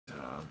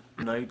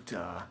Tonight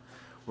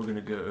we're going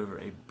to go over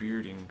a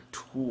bearding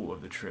tool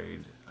of the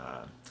trade.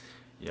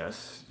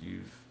 Yes,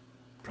 you've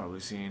probably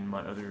seen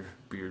my other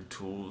beard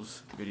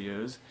tools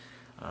videos,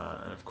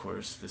 and of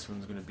course this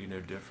one's going to be no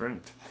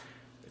different.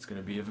 It's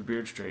going to be of a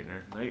beard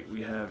straightener. Tonight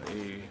we have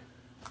a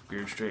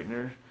beard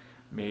straightener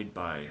made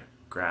by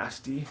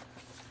Grasty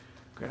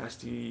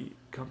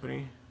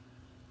company.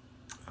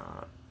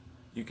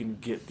 You can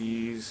get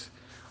these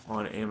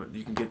on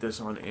You can get this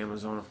on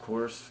Amazon, of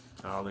course.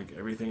 I'll link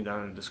everything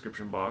down in the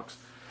description box.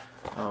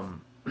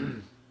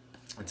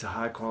 It's a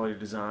high quality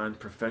design,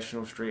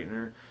 professional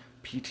straightener,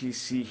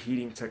 PTC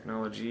heating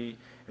technology.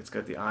 It's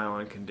got the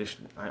ionic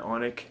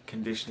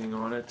conditioning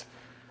on it.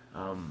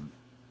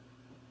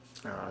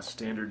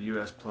 Standard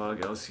US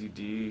plug,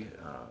 LCD.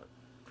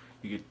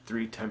 You get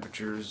 3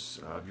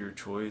 temperatures of your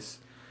choice.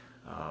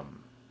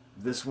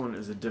 This one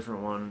is a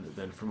different one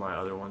than from my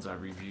other ones I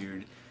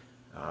reviewed.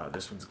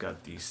 This one's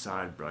got the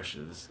side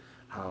brushes,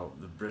 how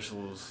the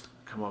bristles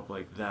come up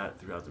like that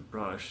throughout the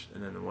brush,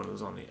 and then the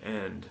ones on the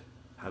end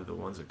have the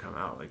ones that come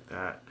out like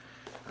that.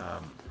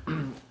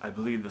 I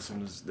believe this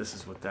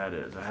is what that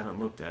is. I haven't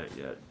looked at it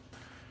yet.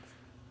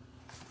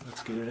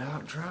 Let's get it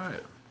out and try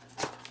it.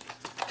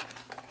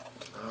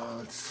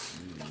 Let's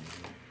see.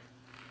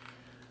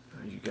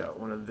 You got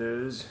one of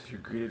those you're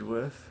greeted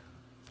with.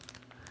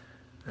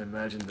 I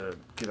imagine to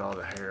get all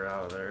the hair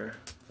out of there.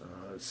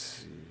 Let's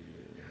see.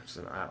 It's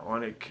an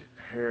ionic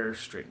hair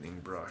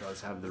straightening brush. It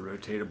does have the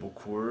rotatable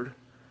cord.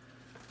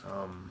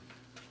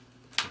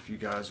 If you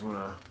guys want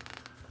to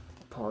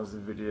pause the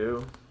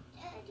video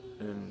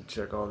and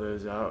check all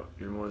those out,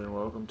 you're more than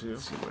welcome to.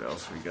 Let's see what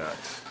else we got.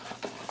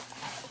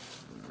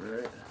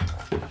 Alright.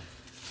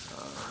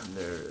 And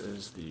there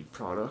is the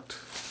product.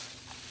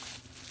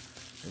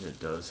 And it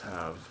does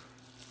have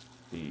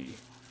the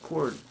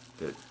cord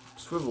that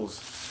swivels.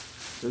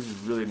 This is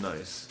really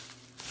nice.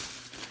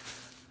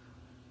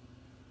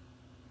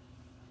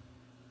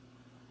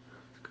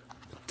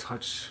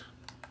 Touch.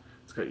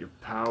 It's got your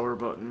power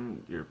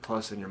button, your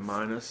plus and your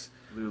minus.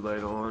 Blue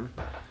light on.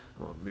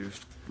 I'll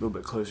move a little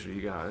bit closer to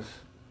you guys.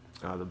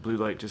 The blue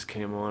light just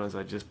came on as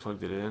I just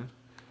plugged it in.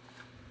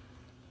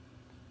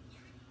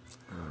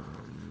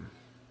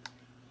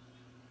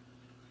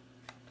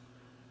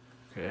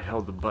 Okay, I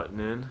held the button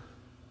in.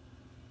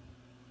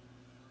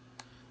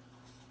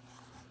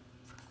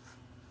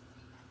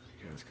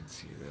 You guys can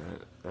see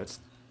that.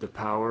 That's the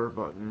power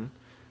button,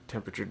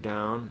 temperature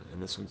down,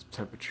 and this one's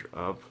temperature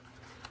up.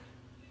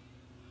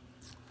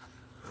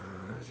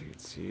 As you can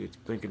see, it's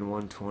blinking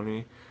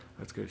 120.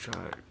 Let's go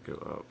try it. Go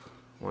up.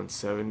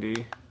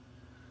 170,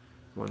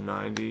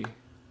 190.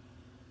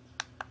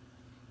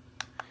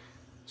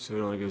 So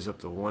it only goes up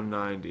to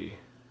 190.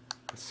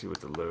 Let's see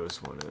what the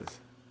lowest one is.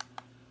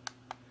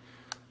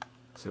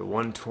 So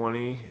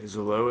 120 is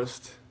the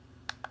lowest,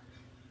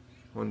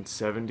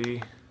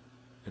 170,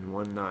 and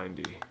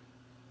 190.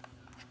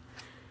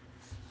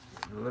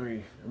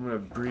 I'm gonna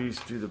breeze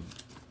through the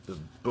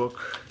book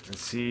and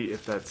see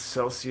if that's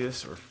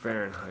Celsius or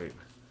Fahrenheit.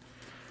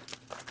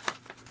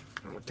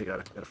 I'm gonna take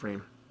out a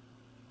frame.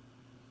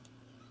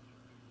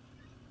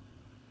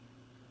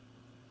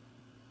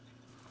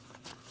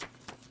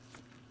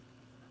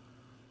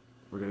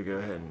 We're gonna go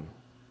ahead and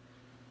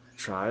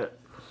try it.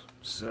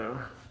 So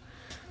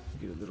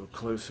get a little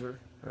closer.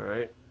 All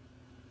right,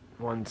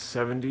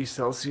 170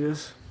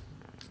 Celsius.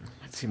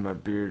 Let's see, my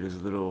beard is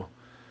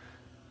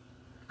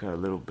got a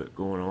little bit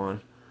going on.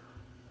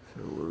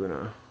 So we're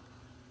gonna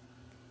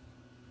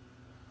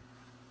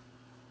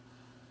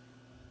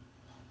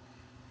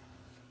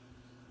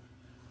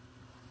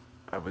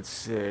I would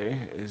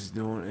say is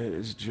doing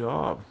its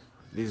job.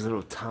 These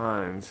little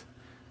tines,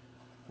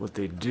 what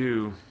they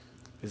do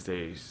is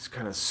they just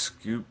kind of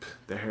scoop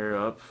the hair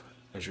up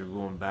as you're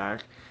going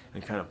back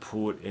and kind of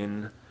pull it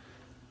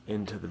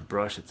into the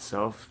brush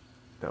itself.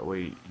 That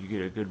way you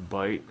get a good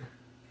bite.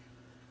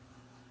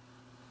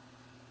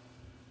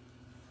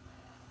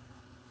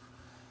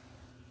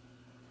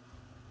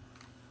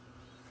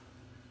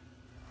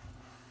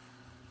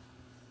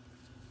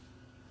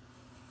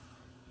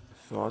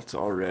 Thoughts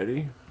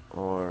already?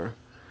 Or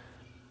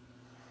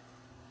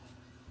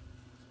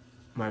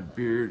my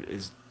beard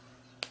is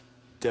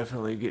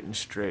definitely getting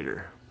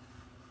straighter.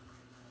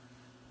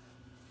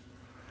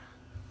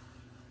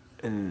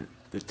 And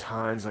the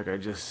tines, like I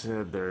just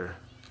said, they're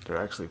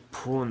actually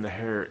pulling the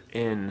hair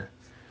in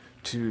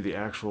to the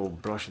actual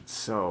brush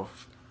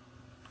itself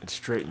and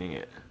straightening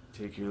it.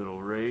 Take your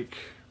little rake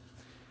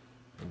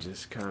and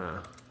just kind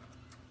of,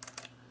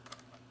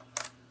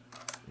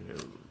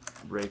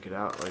 rake it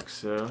out like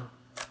so.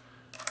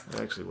 It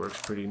actually works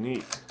pretty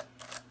neat.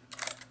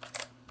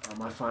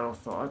 My final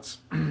thoughts.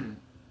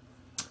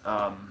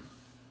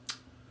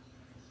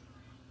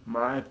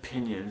 My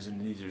opinions,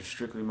 and these are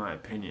strictly my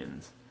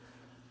opinions,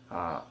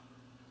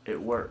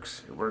 it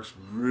works. It works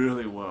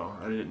really well.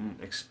 I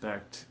didn't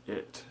expect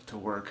it to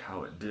work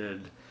how it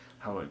did,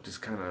 how it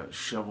just kind of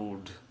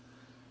shoveled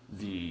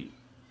the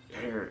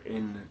hair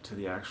into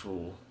the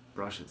actual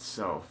brush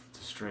itself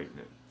to straighten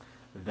it.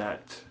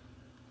 That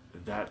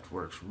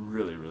works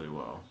really, really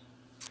well.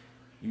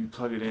 You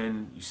plug it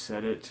in, you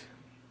set it,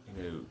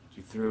 you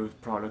throw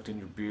product in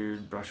your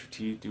beard, brush your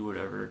teeth, do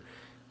whatever.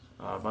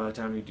 By the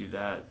time you do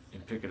that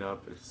and pick it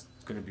up, it's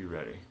going to be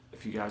ready.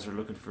 If you guys are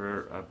looking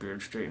for a beard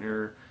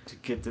straightener to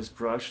get this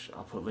brush,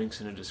 I'll put links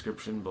in the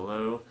description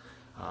below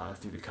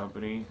through the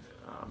company.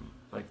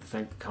 I'd like to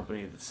thank the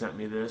company that sent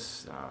me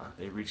this.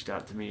 They reached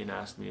out to me and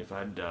asked me if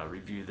I'd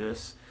review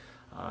this.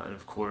 And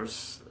of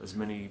course, as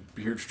many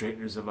beard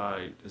straighteners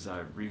as I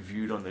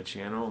reviewed on the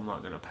channel, I'm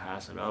not going to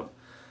pass it up.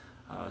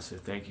 So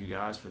thank you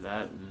guys for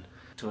that, and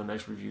until the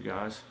next review,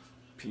 guys,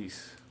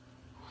 peace.